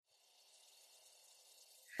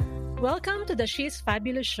Welcome to the She's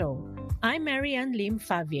Fabulous Show. I'm Marianne Lim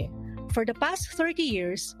Favier. For the past 30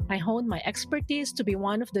 years, I honed my expertise to be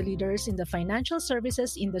one of the leaders in the financial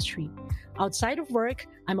services industry. Outside of work,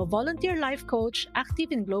 I'm a volunteer life coach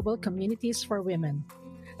active in global communities for women.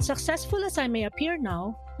 Successful as I may appear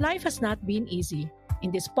now, life has not been easy. In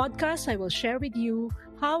this podcast, I will share with you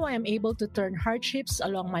how I am able to turn hardships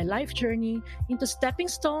along my life journey into stepping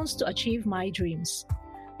stones to achieve my dreams.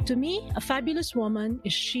 To me, a fabulous woman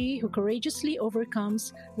is she who courageously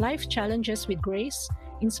overcomes life challenges with grace,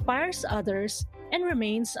 inspires others, and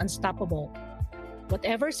remains unstoppable.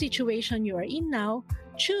 Whatever situation you are in now,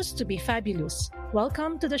 choose to be fabulous.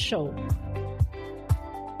 Welcome to the show.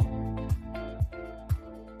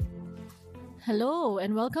 Hello,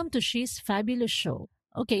 and welcome to She's Fabulous Show.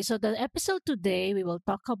 Okay, so the episode today, we will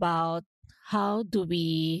talk about how do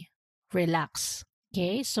we relax.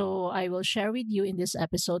 Okay, so I will share with you in this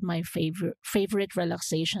episode my favorite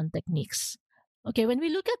relaxation techniques. Okay, when we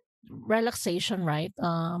look at relaxation, right,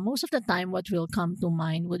 most of the time what will come to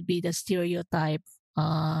mind would be the stereotype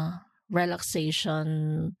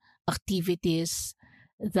relaxation activities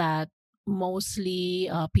that mostly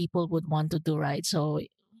people would want to do, right? So,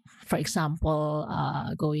 for example,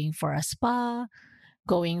 going for a spa,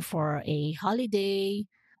 going for a holiday,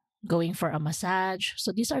 going for a massage.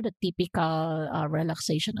 So these are the typical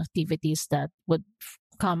relaxation activities that would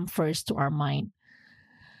come first to our mind.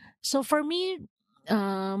 So for me,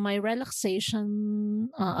 my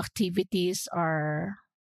relaxation activities are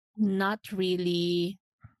not really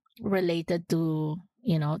related to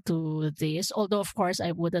to this. Although of course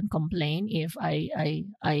I wouldn't complain if I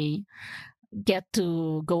get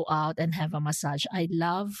to go out and have a massage. I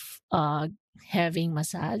love having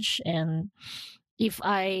massage, and if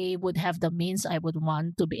I would have the means, I would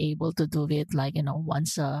want to be able to do it like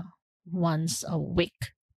once a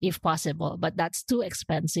week if possible. But that's too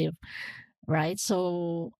expensive, right?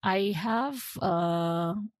 So I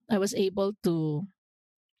was able to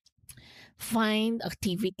find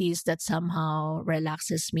activities that somehow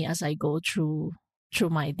relaxes me as I go through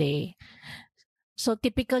my day. So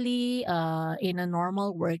typically, in a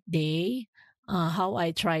normal work day, how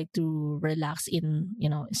I try to relax in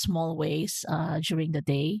small ways during the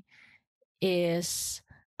day is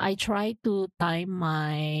I try to time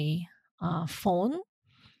my phone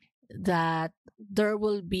that there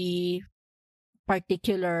will be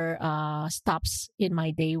particular stops in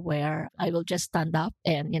my day where I will just stand up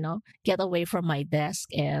and get away from my desk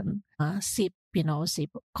and sip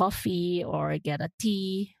coffee or get a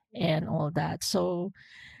tea and all that. So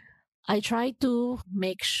I try to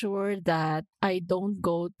make sure that I don't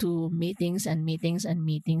go to meetings and meetings and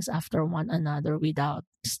meetings after one another without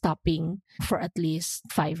stopping for at least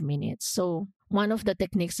 5 minutes. So one of the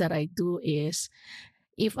techniques that I do is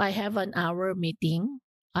if I have an hour meeting,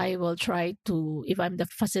 I will try to, if I'm the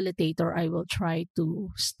facilitator, I will try to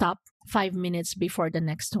stop 5 minutes before the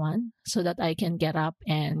next one so that I can get up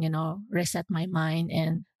and, reset my mind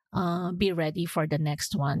and be ready for the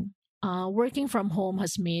next one. Working from home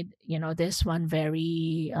has made this one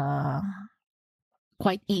very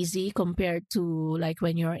quite easy compared to like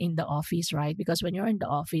when you're in the office, right? Because when you're in the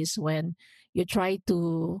office, when you try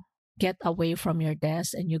to get away from your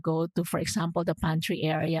desk and you go to, for example, the pantry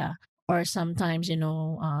area, or sometimes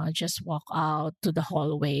just walk out to the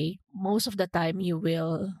hallway, most of the time you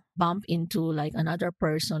will bump into like another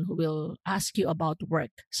person who will ask you about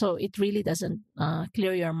work. So it really doesn't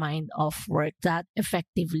clear your mind of work that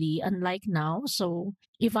effectively, unlike now. So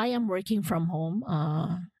if I am working from home,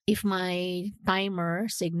 if my timer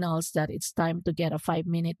signals that it's time to get a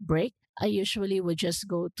 5-minute break, I usually would just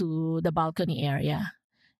go to the balcony area.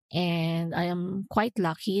 And I am quite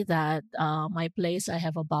lucky that my place, I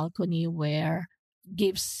have a balcony where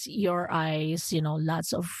gives your eyes,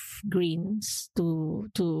 lots of greens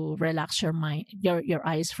to relax your mind, your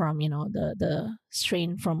eyes from, the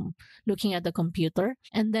strain from looking at the computer.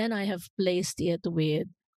 And then I have placed it with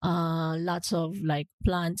lots of like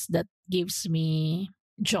plants that gives me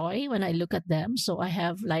joy when I look at them. So I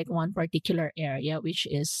have like one particular area, which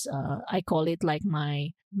is, I call it like my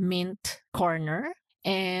mint corner.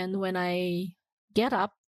 And when I get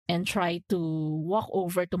up and try to walk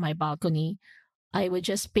over to my balcony, I would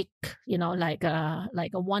just pick, like a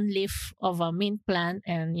one leaf of a mint plant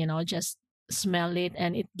and, just smell it.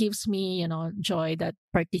 And it gives me, joy. That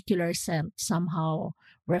particular scent somehow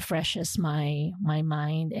refreshes my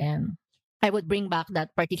mind. And I would bring back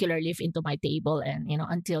that particular leaf into my table and,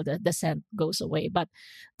 until the scent goes away. But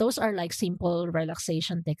those are like simple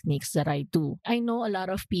relaxation techniques that I do. I know a lot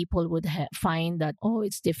of people would find that, oh,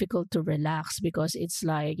 it's difficult to relax because it's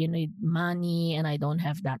like you need money and I don't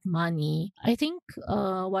have that money. I think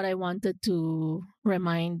what I wanted to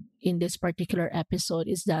remind in this particular episode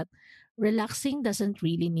is that relaxing doesn't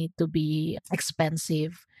really need to be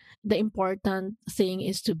expensive. The important thing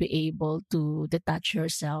is to be able to detach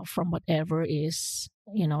yourself from whatever is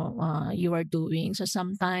you are doing. So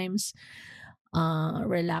sometimes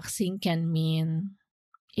relaxing can mean,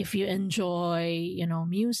 if you enjoy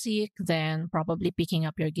music, then probably picking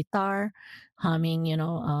up your guitar, humming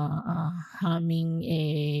humming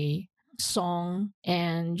a song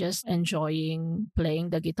and just enjoying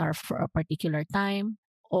playing the guitar for a particular time.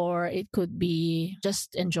 Or it could be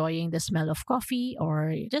just enjoying the smell of coffee,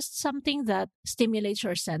 or just something that stimulates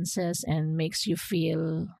your senses and makes you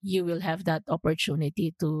feel you will have that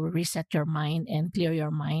opportunity to reset your mind and clear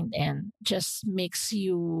your mind, and just makes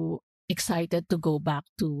you excited to go back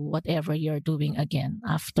to whatever you're doing again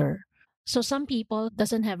after. So some people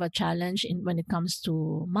doesn't have a challenge in when it comes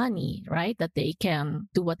to money, right? That they can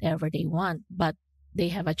do whatever they want, but they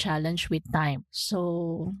have a challenge with time.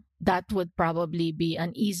 So that would probably be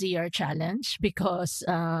an easier challenge because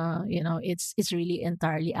it's really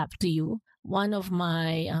entirely up to you. One of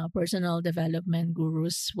my personal development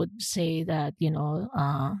gurus would say that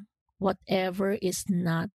whatever is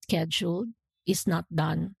not scheduled is not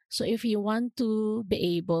done. So if you want to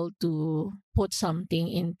be able to put something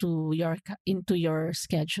into your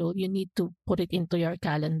schedule, you need to put it into your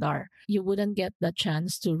calendar. You wouldn't get the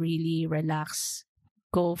chance to really relax,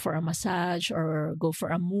 go for a massage or go for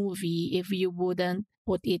a movie if you wouldn't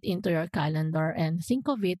put it into your calendar and think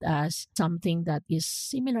of it as something that is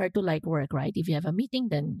similar to like work, right? If you have a meeting,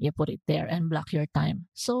 then you put it there and block your time.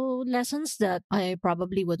 So lessons that I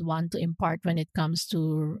probably would want to impart when it comes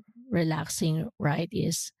to relaxing, right,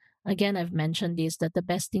 is, again, I've mentioned this, that the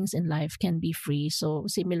best things in life can be free. So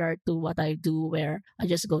similar to what I do, where I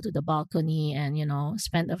just go to the balcony and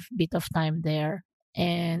spend a bit of time there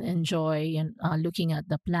and enjoy looking at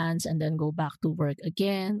the plants, and then go back to work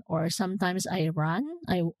again. Or sometimes I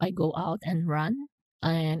go out and run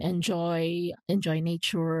and enjoy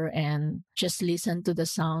nature and just listen to the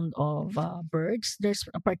sound of birds. There's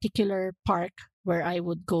a particular park where I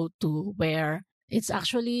would go to, where it's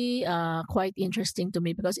actually quite interesting to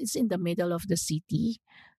me because it's in the middle of the city,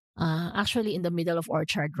 actually in the middle of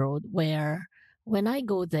Orchard Road, where when I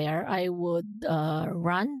go there, I would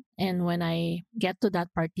run. And when I get to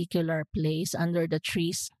that particular place under the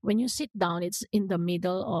trees, when you sit down, it's in the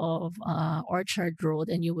middle of Orchard Road,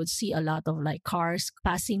 and you would see a lot of like cars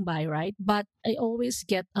passing by, right? But I always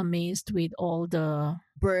get amazed with all the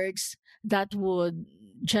birds that would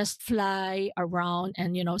just fly around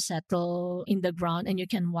and settle in the ground, and you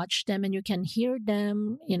can watch them and you can hear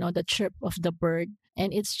them, the chirp of the bird.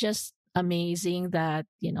 And it's just amazing that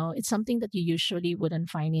it's something that you usually wouldn't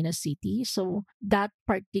find in a city. So that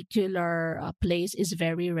particular place is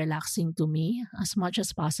very relaxing to me. As much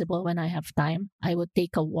as possible, when I have time, I would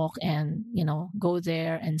take a walk and go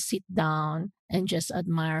there and sit down and just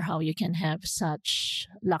admire how you can have such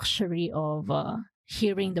luxury of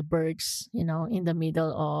hearing the birds, in the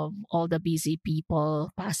middle of all the busy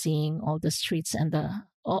people passing all the streets and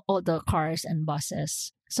all the cars and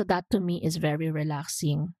buses. So that to me is very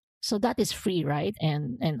relaxing. So that is free, right?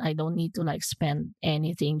 And I don't need to like spend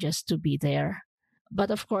anything just to be there.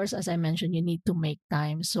 But of course, as I mentioned, you need to make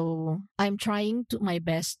time. So I'm trying to my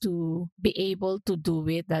best to be able to do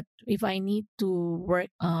it. That if I need to work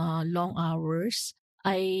long hours,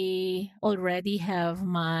 I already have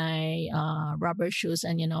my rubber shoes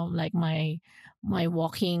and like my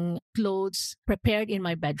walking clothes prepared in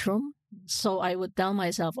my bedroom. So I would tell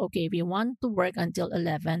myself, okay, if you want to work until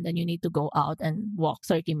 11, then you need to go out and walk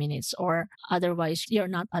 30 minutes, or otherwise you're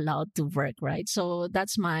not allowed to work, right? So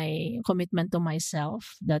that's my commitment to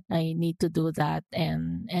myself, that I need to do that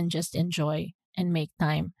and just enjoy and make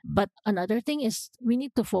time. But another thing is, we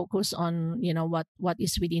need to focus on what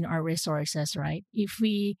is within our resources, right? If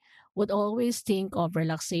we would always think of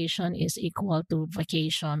relaxation is equal to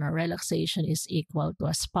vacation, or relaxation is equal to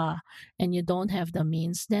a spa, and you don't have the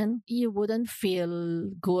means, then you wouldn't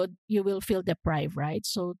feel good. You will feel deprived, right?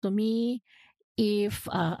 So to me, if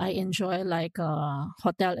I enjoy like a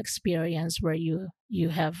hotel experience where you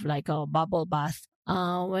have like a bubble bath,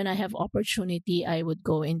 When I have opportunity, I would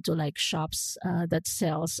go into like shops that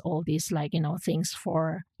sells all these like, things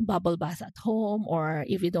for bubble bath at home, or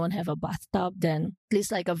if you don't have a bathtub, then at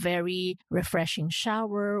least like a very refreshing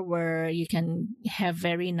shower where you can have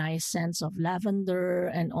very nice scents of lavender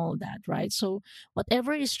and all that, right? So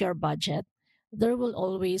whatever is your budget, there will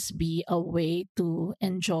always be a way to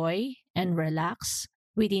enjoy and relax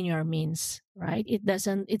within your means, right?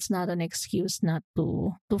 It's not an excuse not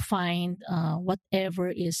to find whatever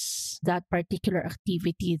is that particular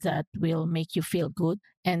activity that will make you feel good,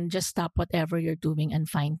 and just stop whatever you're doing and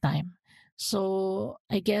find time. So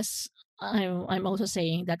I guess I'm also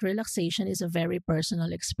saying that relaxation is a very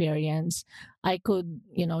personal experience. I could,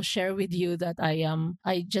 share with you that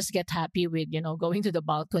I just get happy with, going to the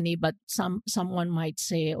balcony, but someone might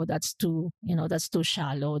say, oh, that's too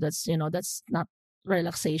shallow. That's not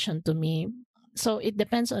relaxation to me. So it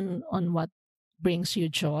depends on what brings you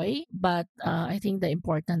joy, but I think the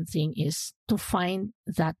important thing is to find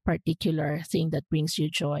that particular thing that brings you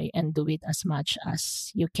joy and do it as much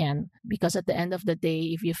as you can, because at the end of the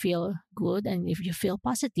day, if you feel good and if you feel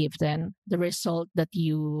positive, then the result that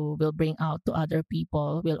you will bring out to other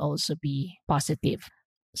people will also be positive.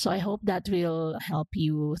 So I hope that will help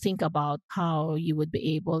you think about how you would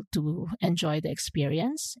be able to enjoy the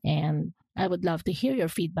experience. And I would love to hear your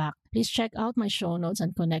feedback. Please check out my show notes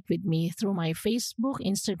and connect with me through my Facebook,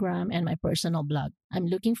 Instagram, and my personal blog. I'm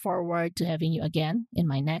looking forward to having you again in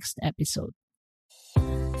my next episode.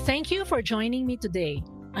 Thank you for joining me today.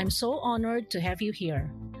 I'm so honored to have you here.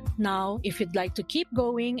 Now, if you'd like to keep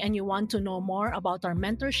going and you want to know more about our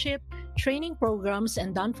mentorship, training programs,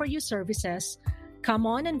 and done for you services, come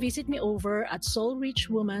on and visit me over at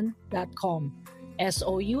soulrichwoman.com.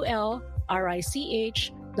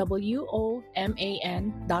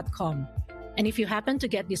 SOULRICHWOMAN.com. And if you happen to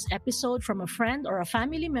get this episode from a friend or a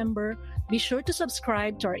family member, be sure to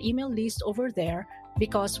subscribe to our email list over there,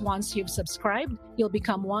 because once you've subscribed, you'll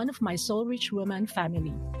become one of my Soul Rich Woman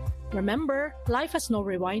family. Remember, life has no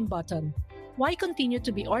rewind button. Why continue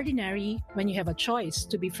to be ordinary when you have a choice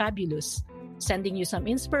to be fabulous? Sending you some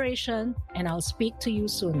inspiration, and I'll speak to you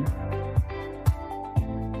soon.